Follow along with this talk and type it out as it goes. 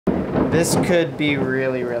This could be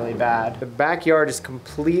really, really bad. The backyard is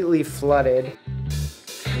completely flooded.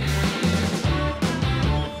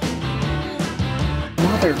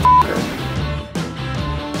 Motherfucker.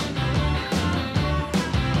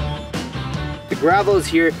 The gravel is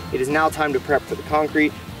here. It is now time to prep for the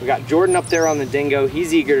concrete. We got Jordan up there on the dingo.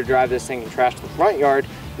 He's eager to drive this thing and trash the front yard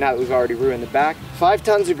now that we've already ruined the back. 5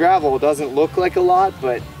 tons of gravel doesn't look like a lot,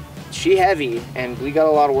 but she heavy and we got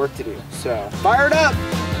a lot of work to do. So fire it up.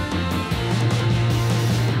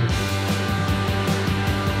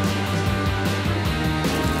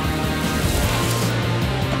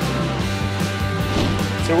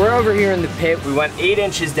 So we're over here in the pit. We went 8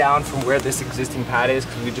 inches down from where this existing pad is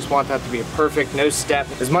because we just want that to be a perfect no step.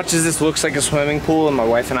 As much as this looks like a swimming pool, and my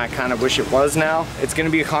wife and I kind of wish it was now, it's gonna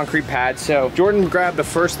be a concrete pad. So Jordan grabbed the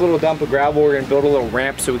first little dump of gravel. We're gonna build a little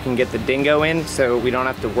ramp so we can get the dingo in so we don't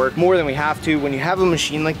have to work more than we have to. When you have a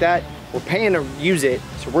machine like that, we're paying to use it,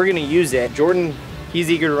 so we're gonna use it. Jordan, he's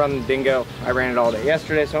eager to run the dingo. I ran it all day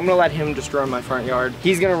yesterday, so I'm gonna let him just run my front yard.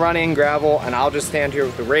 He's gonna run in gravel and I'll just stand here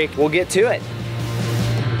with the rake. We'll get to it.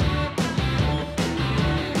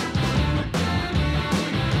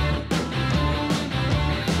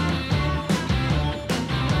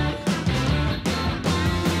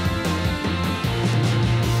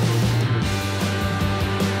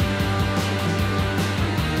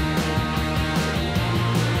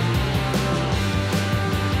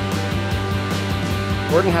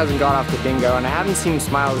 Jordan hasn't got off the dingo, and I haven't seen him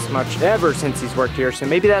smile this much ever since he's worked here, so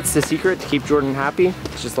maybe that's the secret to keep Jordan happy.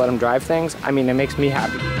 It's just let him drive things. I mean, it makes me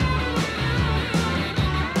happy.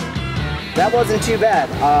 That wasn't too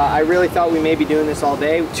bad. I really thought we may be doing this all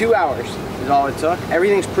day. 2 hours is all it took.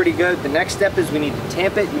 Everything's pretty good. The next step is we need to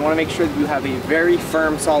tamp it. You want to make sure that you have a very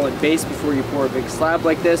firm, solid base before you pour a big slab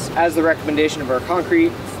like this. As the recommendation of our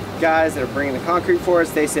concrete guys that are bringing the concrete for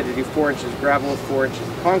us, they said to do 4 inches of gravel, 4 inches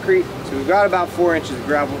of concrete. So we've got about 4 inches of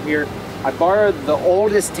gravel here. I borrowed the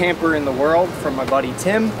oldest tamper in the world from my buddy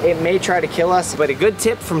Tim. It may try to kill us, but a good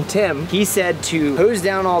tip from Tim, he said to hose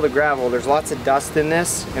down all the gravel. There's lots of dust in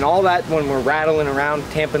this, and all that when we're rattling around,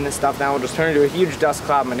 tamping this stuff down, will just turn into a huge dust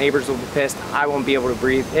cloud. My neighbors will be pissed. I won't be able to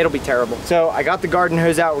breathe. It'll be terrible. So I got the garden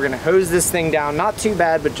hose out. We're gonna hose this thing down. Not too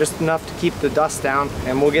bad, but just enough to keep the dust down,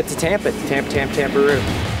 and we'll get to tamp it. Tamp, tamp, tamperoo.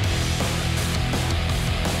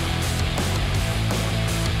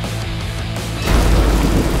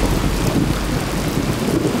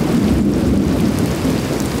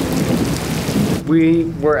 We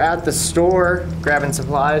were at the store grabbing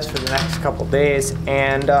supplies for the next couple days,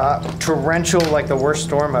 and torrential, like the worst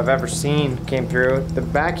storm I've ever seen, came through. The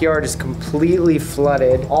backyard is completely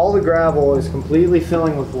flooded. All the gravel is completely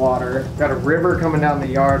filling with water. Got a river coming down the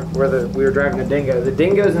yard where we were driving the dingo. The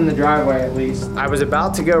dingo's in the driveway at least. I was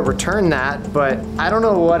about to go return that, but I don't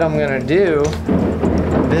know what I'm gonna do.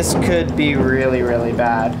 This could be really, really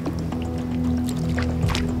bad.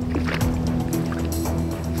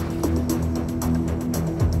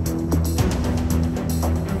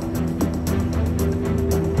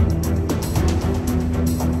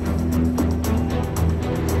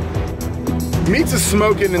 Meats is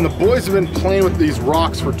smoking and the boys have been playing with these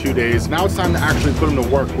rocks for 2 days. Now it's time to actually put them to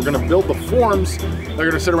work. We're gonna build the forms. They're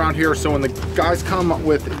gonna sit around here, so when the guys come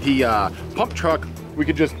with the pump truck, we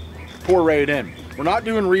could just pour right in. We're not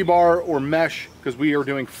doing rebar or mesh because we are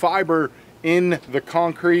doing fiber in the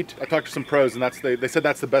concrete. I talked to some pros and they said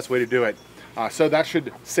that's the best way to do it. So that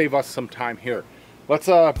should save us some time here. Let's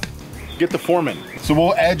get the form in. So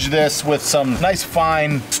we'll edge this with some nice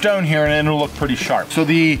fine stone here and it'll look pretty sharp. So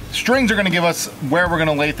the strings are gonna give us where we're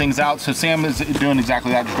gonna lay things out. So Sam is doing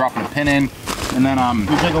exactly that, just dropping a pin in. And then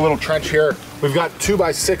we take a little trench here. We've got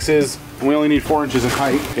 2x6s and we only need 4 inches in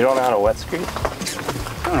height. You don't know how to wet scrape?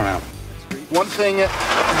 I don't know. One thing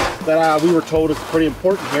that we were told is pretty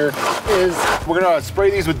important here is we're gonna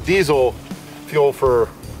spray these with diesel fuel for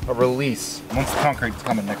a release once the concrete's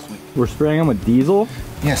coming next week. We're spraying them with diesel?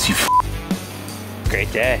 Yes, you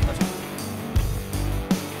Great day.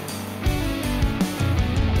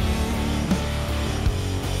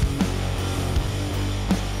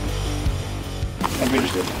 And we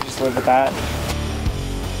just live with that.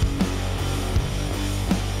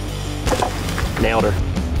 Nailed her.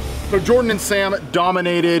 So Jordan and Sam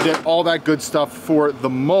dominated all that good stuff for the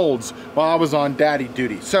molds while I was on daddy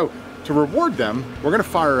duty. So to reward them, we're gonna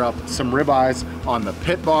fire up some ribeyes on the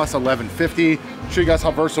Pit Boss 1150. Show you guys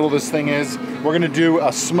how versatile this thing is. We're gonna do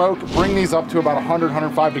a smoke, bring these up to about 100,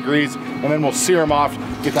 105 degrees, and then we'll sear them off,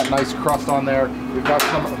 get that nice crust on there. We've got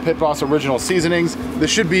some Pit Boss original seasonings.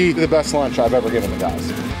 This should be the best lunch I've ever given the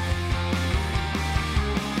guys.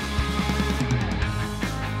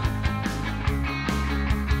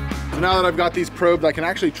 now that I've got these probed, I can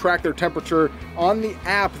actually track their temperature on the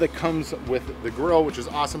app that comes with the grill, which is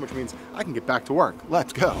awesome, which means I can get back to work.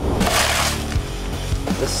 Let's go.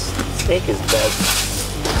 This steak is dead.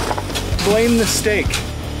 Blame the steak.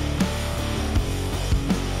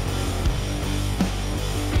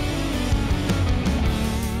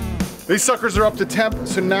 These suckers are up to temp,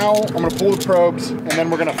 so now I'm gonna pull the probes and then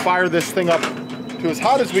we're gonna fire this thing up to as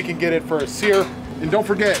hot as we can get it for a sear. And don't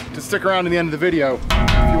forget to stick around to the end of the video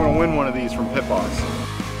if you wanna win one of these from Pit Boss.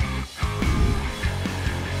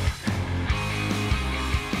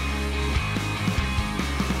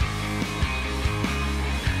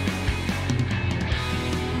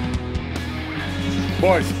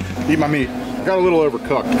 Boys, eat my meat. Got a little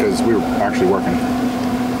overcooked because we were actually working.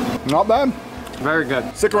 Not bad. Very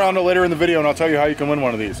good. Stick around till later in the video and I'll tell you how you can win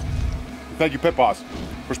one of these. Thank you, Pit Boss,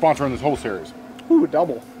 for sponsoring this whole series. Ooh,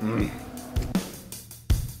 double. I'm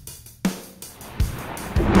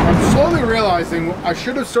slowly realizing I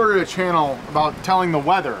should have started a channel about telling the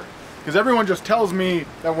weather, because everyone just tells me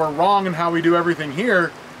that we're wrong in how we do everything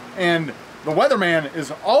here, and the weatherman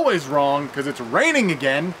is always wrong because it's raining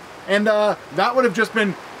again, and that would have just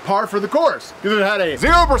been par for the course, because it had a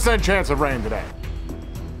 0% chance of rain today.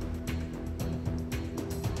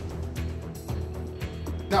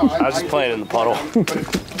 No, I was just playing in the puddle.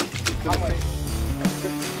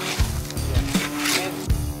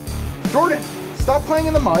 Jordan, stop playing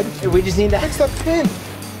in the mud. We just need to Fix that pin.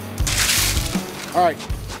 All right,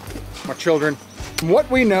 my children. What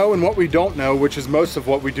we know and what we don't know, which is most of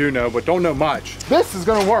what we do know, but don't know much. This is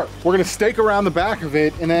gonna work. We're gonna stake around the back of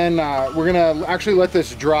it, and then we're gonna actually let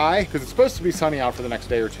this dry, because it's supposed to be sunny out for the next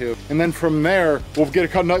day or two. And then from there, we'll get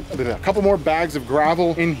a couple more bags of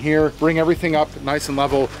gravel in here, bring everything up nice and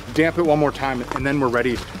level, damp it one more time, and then we're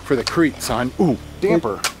ready for the Crete, son. Ooh,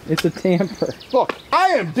 damper. It's a tamper. Look, I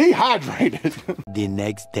am dehydrated. The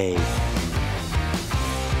next day.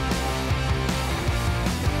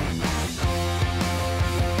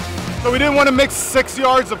 So we didn't want to mix 6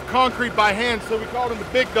 yards of concrete by hand, so we called in the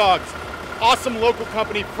big dogs. Awesome local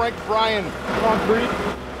company, Frank Bryan Concrete.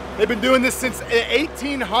 They've been doing this since the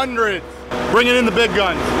 1800s. Bringing in the big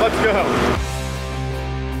guns. Let's go.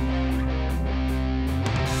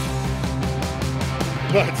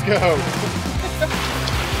 Let's go.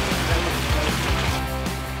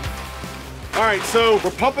 All right, so we're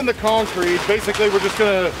pumping the concrete. Basically, we're just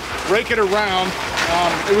gonna rake it around.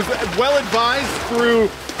 It was well advised through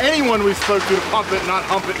anyone we spoke to pump it, not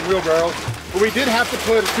hump it in wheelbarrows. But we did have to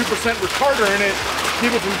put a 2% retarder in it to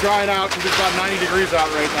keep it from drying out, because it's about 90 degrees out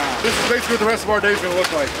right now. This is basically what the rest of our day is gonna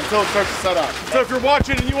look like until it starts to set up. So if you're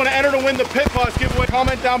watching and you wanna enter to win the Pit Boss giveaway,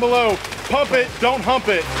 comment down below. Pump it, don't hump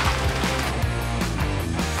it.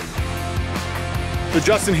 So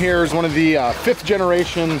Justin here is one of the 5th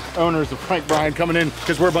generation owners of Frank Bryan, coming in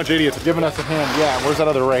because we're a bunch of idiots, giving us a hand. Yeah, where's that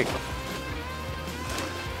other rake?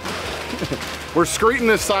 We're screeting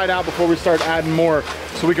this side out before we start adding more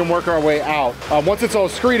so we can work our way out. Once it's all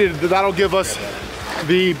screeded, that'll give us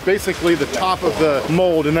basically the top of the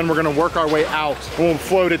mold, and then we're gonna work our way out. And we'll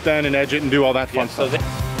float it then and edge it and do all that fun stuff.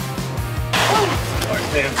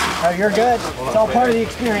 Oh, you're good. It's all part of the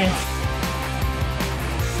experience.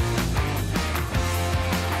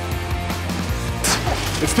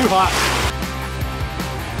 It's too hot.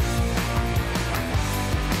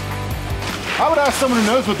 I would ask someone who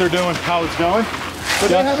knows what they're doing how it's going, but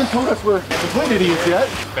they haven't told us we're complete idiots yet.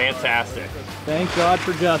 Fantastic. Thank God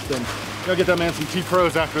for Justin. Gotta get that man some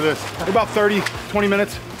T-Pros after this. About 30, 20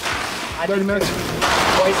 minutes, 30 minutes.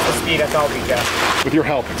 Twice the speed I thought we'd go. With your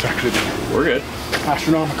help, it's actually We're good.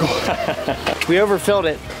 astronomical. We overfilled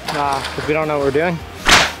it because we don't know what we're doing.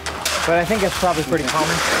 But I think that's probably pretty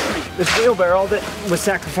common. This wheelbarrow that was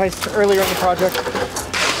sacrificed earlier in the project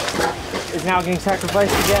is now getting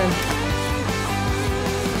sacrificed again.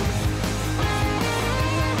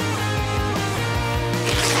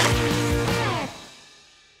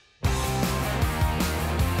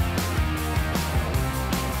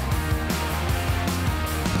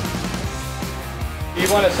 Do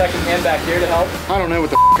you want a second hand back here to help? I don't know what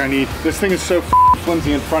the I need. This thing is so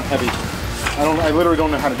flimsy and front heavy. I literally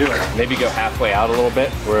don't know how to do it. Maybe go halfway out a little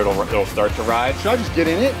bit where it'll start to ride. Should I just get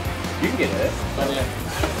in it? You can get in it.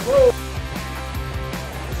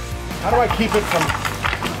 How do I keep it from,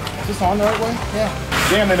 is this on the right way? Yeah.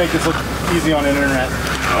 Damn, they make this look easy on the internet.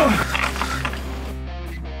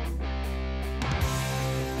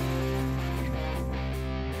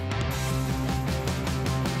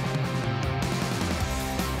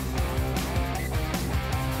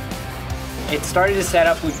 It started to set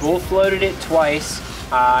up. We both floated it twice.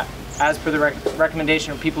 as per the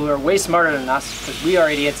recommendation of people who are way smarter than us, because we are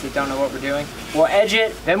idiots that don't know what we're doing. We'll edge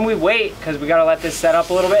it, then we wait, because we gotta let this set up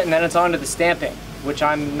a little bit, and then it's on to the stamping, which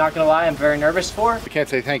I'm not gonna lie, I'm very nervous for. I can't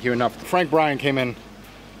say thank you enough. Frank Bryan came in.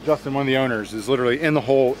 Justin, one of the owners, is literally in the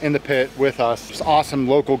hole, in the pit with us. Just awesome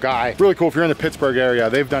local guy. Really cool if you're in the Pittsburgh area.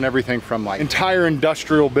 They've done everything from like entire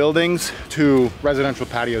industrial buildings to residential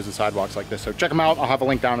patios and sidewalks like this. So check them out. I'll have a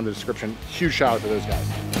link down in the description. Huge shout out to those guys.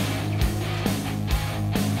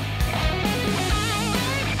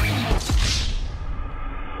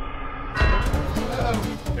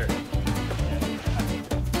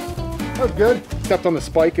 That was good. Stepped on the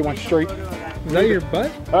spike, it went straight. Is that your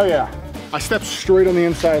butt? Oh yeah. I stepped straight on the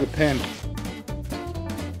inside of the pin.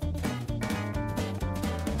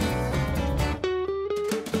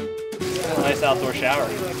 Nice outdoor shower.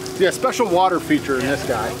 Yeah, special water feature in this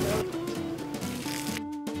guy.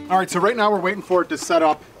 All right, so right now we're waiting for it to set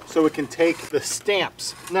up so it can take the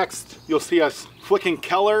stamps. Next, you'll see us flicking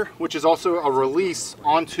Keller, which is also a release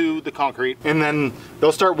onto the concrete, and then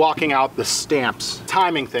they'll start walking out the stamps.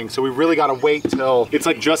 Timing thing, so we really gotta wait till it's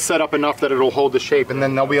like just set up enough that it'll hold the shape, and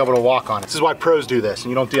then they'll be able to walk on it. This is why pros do this, and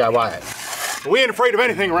you don't DIY it. We ain't afraid of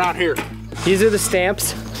anything around here. These are the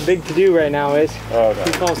stamps. The big to-do right now is, Oh, God.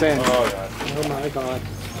 who falls in? Oh, God. Oh my God.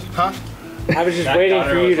 Huh? I was just That waiting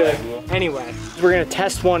gunner for you was to, like, anyway. We're gonna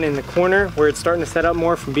test one in the corner where it's starting to set up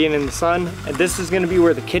more from being in the sun. And this is gonna be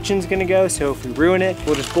where the kitchen's gonna go. So if we ruin it,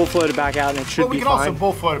 we'll just bull float it back out and it should Well, we be can fine. also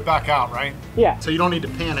bull float it back out, right? Yeah, So you don't need to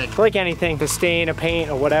panic. like anything, the stain, a paint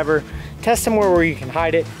or whatever, test somewhere where you can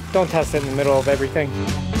hide it. Don't test it in the middle of everything.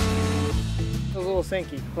 It's a little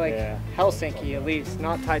sinky, like Helsinki at least,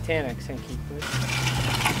 not Titanic sinky.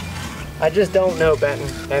 I just don't know, Benton,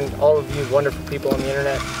 and all of you wonderful people on the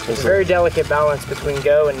internet. There's a very delicate balance between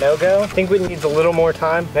go and no go. I think we need a little more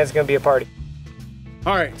time, and it's gonna be a party.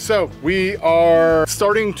 All right, so we are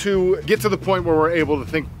starting to get to the point where we're able to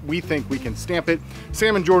think we can stamp it.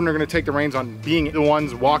 Sam and Jordan are gonna take the reins on being the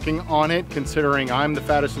ones walking on it, considering I'm the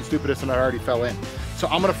fattest and stupidest and I already fell in. So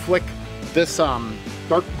I'm gonna flick this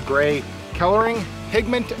dark gray coloring,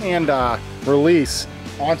 pigment, and release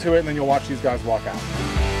onto it, and then you'll watch these guys walk out.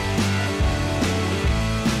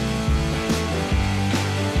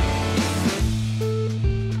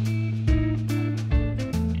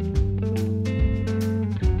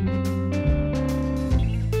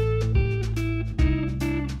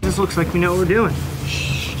 This looks like we know what we're doing.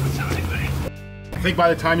 I think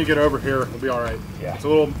by the time you get over here, it'll be all right. Yeah. It's a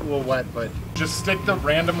little wet, but just stick the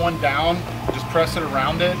random one down, just press it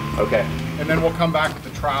around it, Okay. and then we'll come back with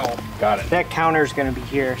the trowel. Got it. That counter's gonna be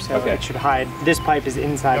here, so Okay. it should hide. This pipe is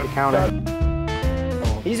inside the counter.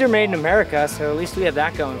 These are made in America, so at least we have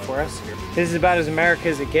that going for us. This is about as America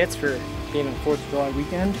as it gets for being a 4th of July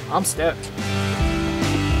weekend. I'm stoked.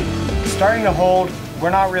 Starting to hold,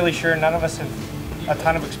 we're not really sure. None of us have a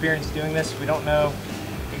ton of experience doing this. We don't know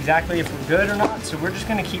exactly if we're good or not, so we're just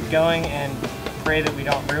gonna keep going and pray that we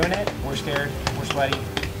don't ruin it. We're scared, we're sweaty,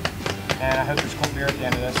 and I hope there's cold beer at the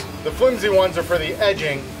end of this. The flimsy ones are for the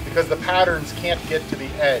edging because the patterns can't get to the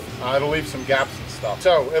edge. It'll leave some gaps and stuff.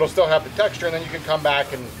 So it'll still have the texture, and then you can come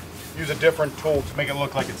back and use a different tool to make it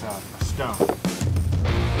look like it's a stone.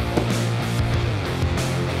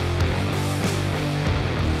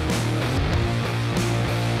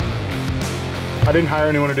 I didn't hire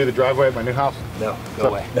anyone to do the driveway at my new house. No, go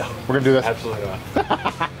away. No. We're gonna do this. Absolutely not.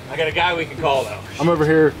 I got a guy we can call though. I'm over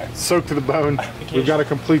here soaked to the bone. We've got a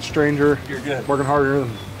complete stranger. You're good. Working harder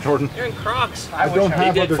than Jordan. You're in Crocs. I don't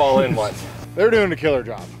have He did other fall in shoes. once. They're doing a killer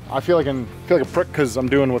job. I feel like a prick because I'm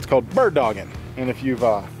doing what's called bird dogging. And if you've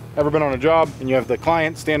ever been on a job and you have the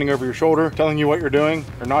client standing over your shoulder telling you what you're doing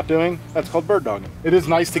or not doing, that's called bird dogging. It is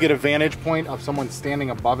nice to get a vantage point of someone standing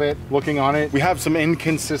above it, looking on it. We have some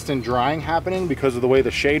inconsistent drying happening because of the way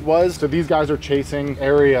the shade was. So these guys are chasing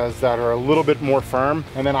areas that are a little bit more firm,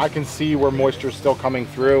 and then I can see where moisture's still coming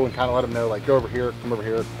through and kind of let them know, like, go over here, come over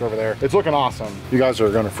here, go over there. It's looking awesome. You guys are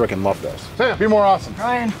gonna freaking love this. So yeah, be more awesome.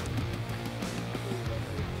 Ryan.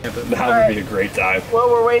 That would be a great time. Well,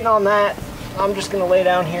 we're waiting on that. I'm just gonna lay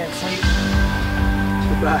down here and sleep.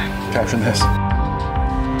 Goodbye. Caption this.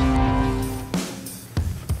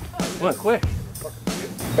 What, quick.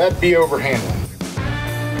 That'd be overhandling.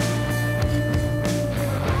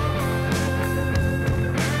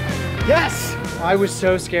 Yes! I was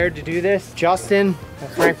so scared to do this. Justin,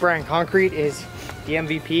 Frank Bryan Concrete, is the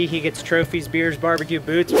MVP. He gets trophies, beers, barbecue,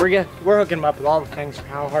 boots. We're hooking him up with all the things for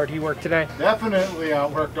how hard he worked today. Definitely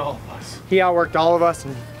outworked all of us. He outworked all of us,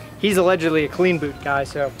 and he's allegedly a clean boot guy,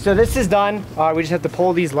 so this is done. We just have to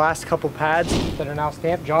pull these last couple pads that are now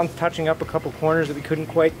stamped. John's touching up a couple corners that we couldn't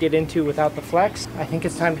quite get into without the flex. I think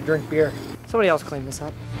it's time to drink beer. Somebody else clean this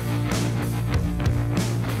up.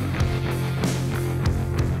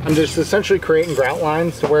 I'm just essentially creating grout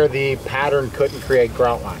lines to where the pattern couldn't create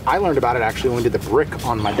grout lines. I learned about it actually when we did the brick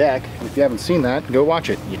on my deck. And if you haven't seen that, go watch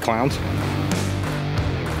it, you clowns.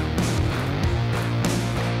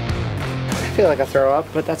 I feel like I throw up,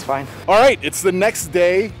 but that's fine. All right, it's the next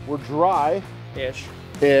day. We're dry. Ish.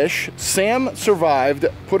 Sam survived,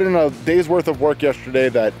 put in a day's worth of work yesterday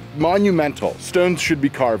that monumental. Stones should be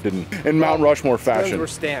carved in Mount Rushmore fashion. Stones were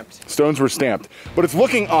stamped. Stones were stamped. But it's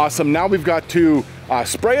looking awesome. Now we've got to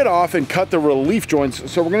spray it off and cut the relief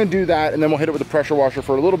joints. So we're gonna do that and then we'll hit it with a pressure washer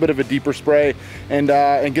for a little bit of a deeper spray and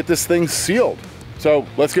get this thing sealed. So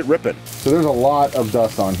let's get ripping. So there's a lot of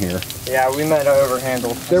dust on here. Yeah, we might have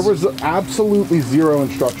overhandled. There was absolutely zero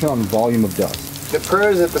instruction on volume of dust. The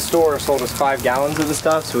pros at the store sold us 5 gallons of the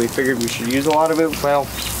stuff, so we figured we should use a lot of it. Well,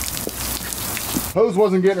 hose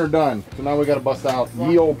wasn't getting her done, so now we gotta bust out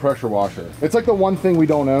ye old pressure washer. It's like the one thing we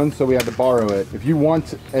don't own, so we had to borrow it. If you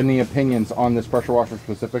want any opinions on this pressure washer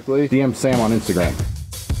specifically, DM Sam on Instagram.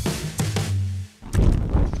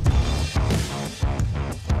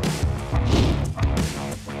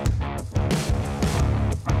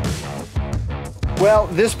 well,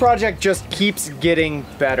 this project just keeps getting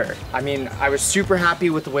better. I mean, I was super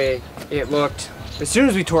happy with the way it looked. As soon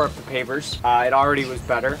as we tore up the pavers, it already was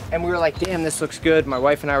better. And we were like, damn, this looks good. My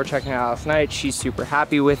wife and I were checking it out last night. She's super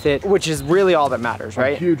happy with it, which is really all that matters,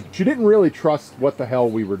 right? Huge. She didn't really trust what the hell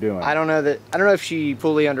we were doing. I don't know if she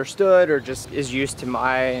fully understood or just is used to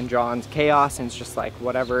my and John's chaos and it's just like,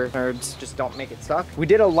 whatever, nerds, just don't make it suck. We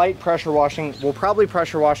did a light pressure washing. We'll probably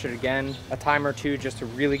pressure wash it again a time or two just to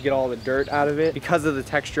really get all the dirt out of it. Because of the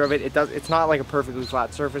texture of it, it's not like a perfectly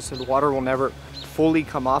flat surface, so the water will never fully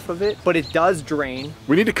come off of it, but it does drain.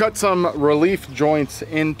 We need to cut some relief joints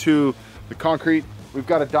into the concrete. We've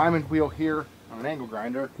got a diamond wheel here on an angle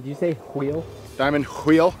grinder. Did you say wheel? Diamond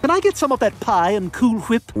wheel. Can I get some of that pie and Cool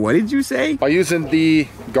Whip? What did you say? By using the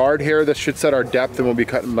guard here, this should set our depth and we'll be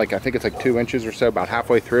cutting like, I think it's like 2 inches or so, about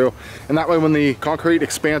halfway through. And that way when the concrete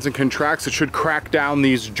expands and contracts, it should crack down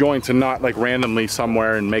these joints and not like randomly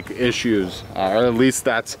somewhere and make issues. Or at least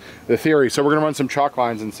that's the theory. So we're gonna run some chalk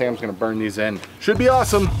lines and Sam's gonna burn these in. Should be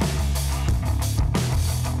awesome.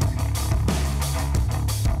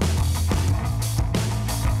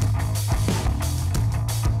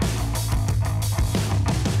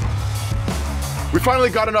 We finally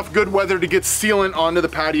got enough good weather to get sealant onto the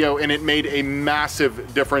patio and it made a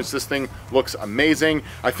massive difference. This thing looks amazing.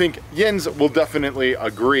 I think Jens will definitely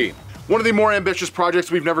agree. One of the more ambitious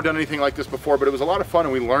projects. We've never done anything like this before, but it was a lot of fun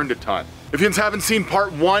and we learned a ton. If you haven't seen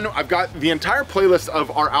part 1, I've got the entire playlist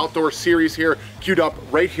of our outdoor series here queued up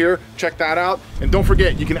right here. Check that out. And don't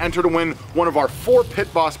forget, you can enter to win one of our 4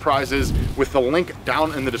 Pit Boss prizes with the link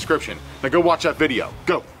down in the description. Now go watch that video.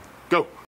 Go, go.